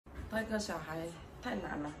带个小孩太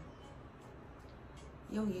难了，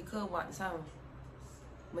又一个晚上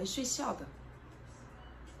没睡觉的，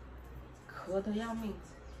咳得要命，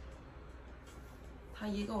他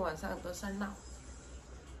一个晚上都在闹。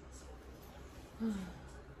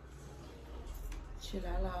起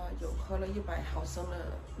来了，有喝了100毫升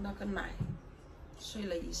的那个奶，睡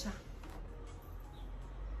了一下，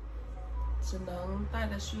只能带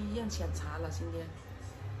他去医院检查了。今天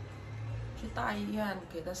去大医院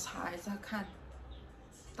给他查一下，看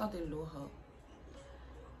到底如何。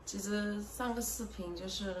其实上个视频就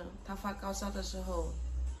是他发高烧的时候，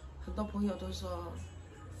很多朋友都说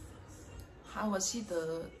喊我记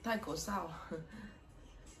得戴口罩。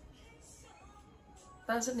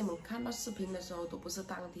但是你们看到视频的时候都不是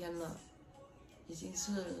当天了，已经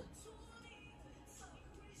是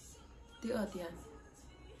第2天。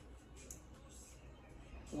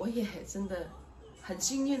我也真的很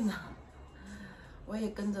幸运了，我也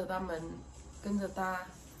跟着他们，跟着他，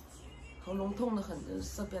喉咙痛得很，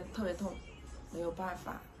这边特别痛，没有办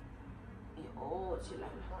法。哟，起来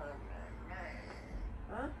了。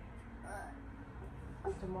啊？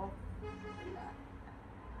怎么？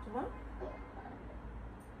怎么？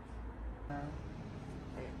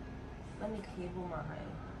那你贴不吗？还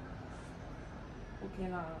不贴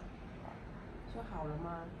了？就好了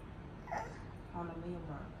吗？好了没有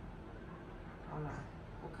嘛？好了，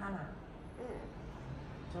不看了。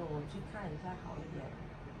走，我去看一下好一点。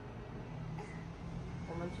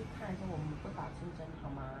我们去看一下，我们不打针针好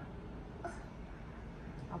吗？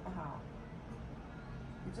好不好？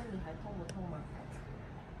你这里还痛不痛吗？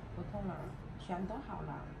不痛了，全都好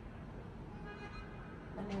了。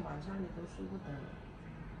那你晚上你都睡不得。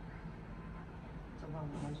走吧，我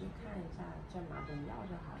们去看一下，就拿点药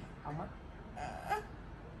就好了，好吗？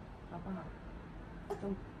好不好？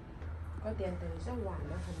走，快点，等一下晚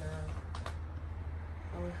了很难。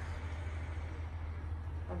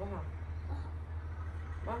好不好？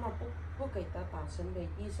妈妈不给他打针的，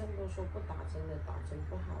医生都说不打针的，打针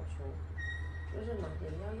不好处，就是拿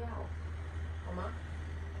点药，好吗？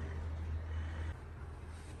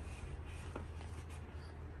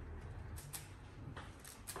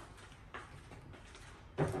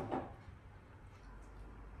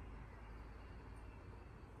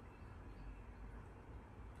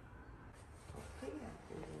可以啊，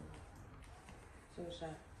是不是？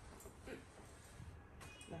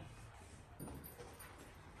来。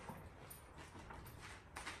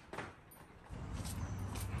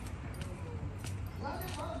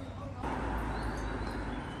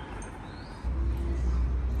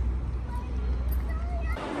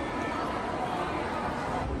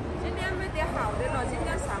今天没得好的了，今天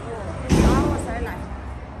啥我才来，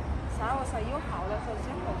啥我才又好了，首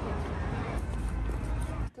先后天。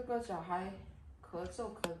这个小孩咳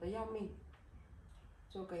嗽咳得要命，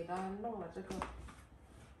就给他弄了这个，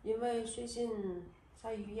因为最近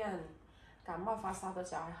在医院感冒发烧的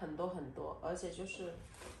小孩很多，而且就是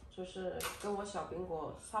跟我小苹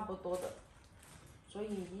果差不多的，所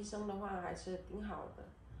以医生的话还是挺好的，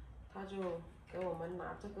他就给我们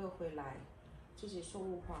拿这个回来自己做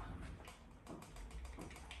雾化。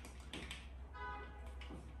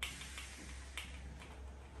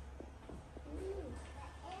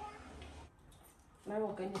来，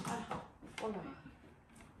我给你带好，过来，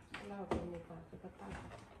我给你把这个带好。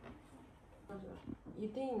一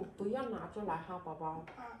定不要拿出来哈，宝宝，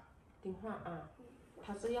听话啊。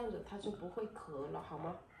他这样子他就不会咳了，好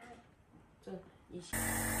吗？这一起。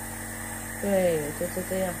对，就是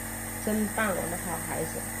这样，真棒，我的好孩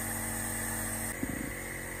子。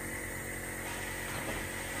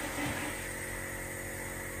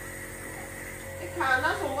你看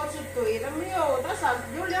那什么是对了没有？那啥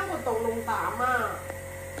有2个洞洞大嘛。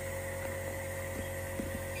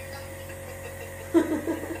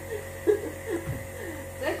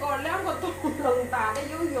这个2个洞洞大的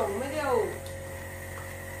有用没有？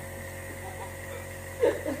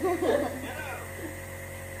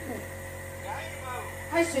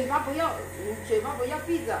还嘴巴不要，嘴巴不要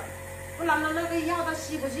闭着，不然它那个药它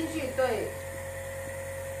吸不进去。对。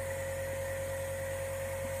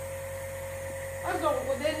那种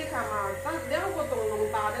的你看嘛，它2个洞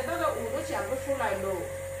洞大的，那个雾都讲不出来了。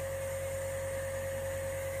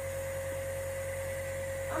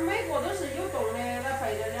啊，每个都是有洞的，那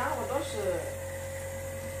背的2个都是。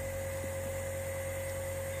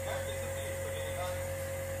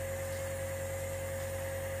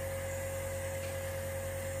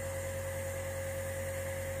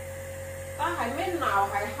他还没挠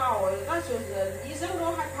还好，那就是医生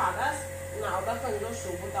都还怕他挠得很都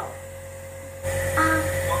数不到。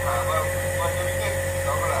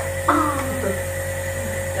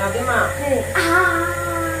要的嘛。对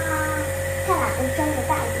啊。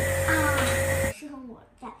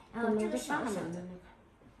这个小小的。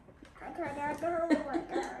可可的跟我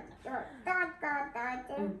的大大的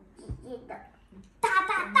跟姐姐的，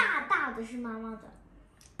大的是妈妈的。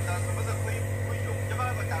是不是可以用一把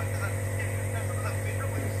个这样子的？是不是没事我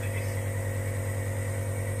就随便洗？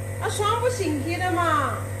啊，双不行去的嘛。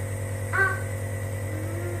啊。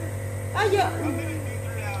啊有。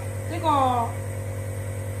这个。啊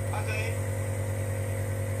对。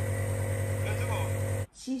有这个。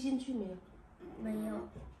吸进去没有？没有。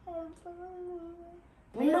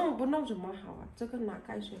不弄怎么好啊？这个拿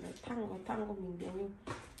开水来烫过，明天又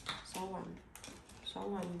烧碗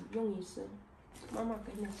用一次。妈妈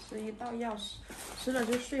给你吃一道药，吃了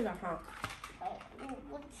就睡了哈。我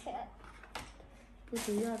不吃。不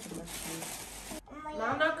吃药怎么吃？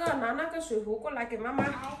拿那个水壶过来给妈妈，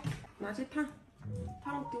拿去烫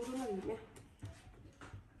丢到那里面。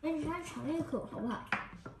那你让它尝一口好不好？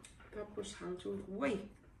它不尝就喂。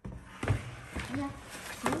你看，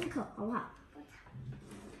尝一口好不好？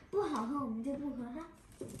不好喝我们就不喝它。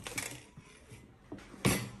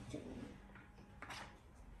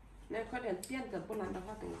来，快点垫着，不然的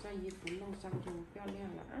话，等一下衣服弄脏就不要晾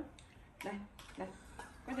了啊！来，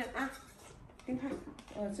快点啊！盯看，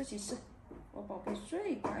自己试。我宝贝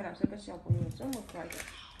最乖了，这个小朋友这么乖的，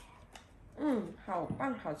好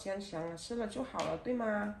棒，好坚强啊！吃了就好了，对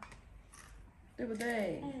吗？对不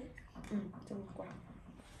对？这么乖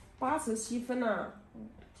，87分啊！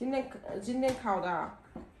今天考的。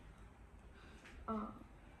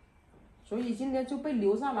所以今天就被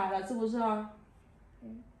留下来了，是不是啊？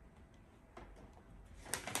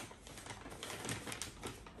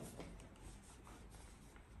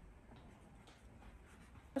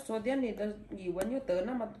昨天你的语文又得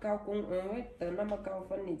那么高会得那么高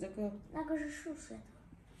分，你这个那个是数学的。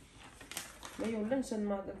没有妊娠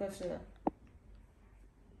吗？这个是。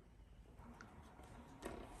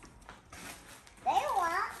给我。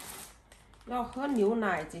要喝牛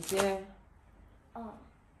奶，姐姐。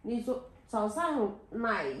你说早上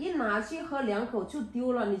奶一拿去喝2口就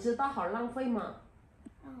丢了，你知道好浪费吗？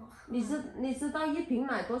你知道1瓶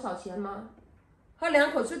奶多少钱吗？喝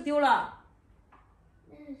2口就丢了。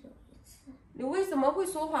那有一次。你为什么会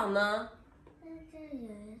说谎呢？那有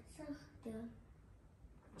一次丢。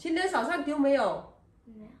今天早上丢没有？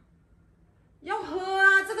没有。要喝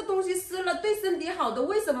啊，这个东西吃了对身体好的，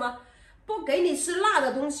为什么不给你吃辣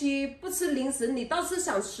的东西，不吃零食，你倒是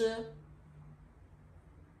想吃？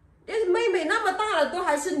妹妹那么大了都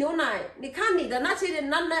还吃牛奶，你看你的那些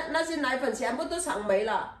奶粉全部都尝没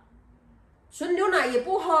了，纯牛奶也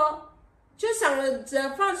不喝，就想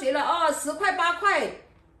着放学了10块8块，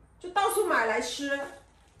就到处买来吃。因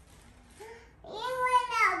为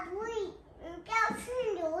呢不要吃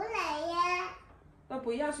牛奶呀。那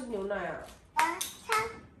不要吃牛奶啊？它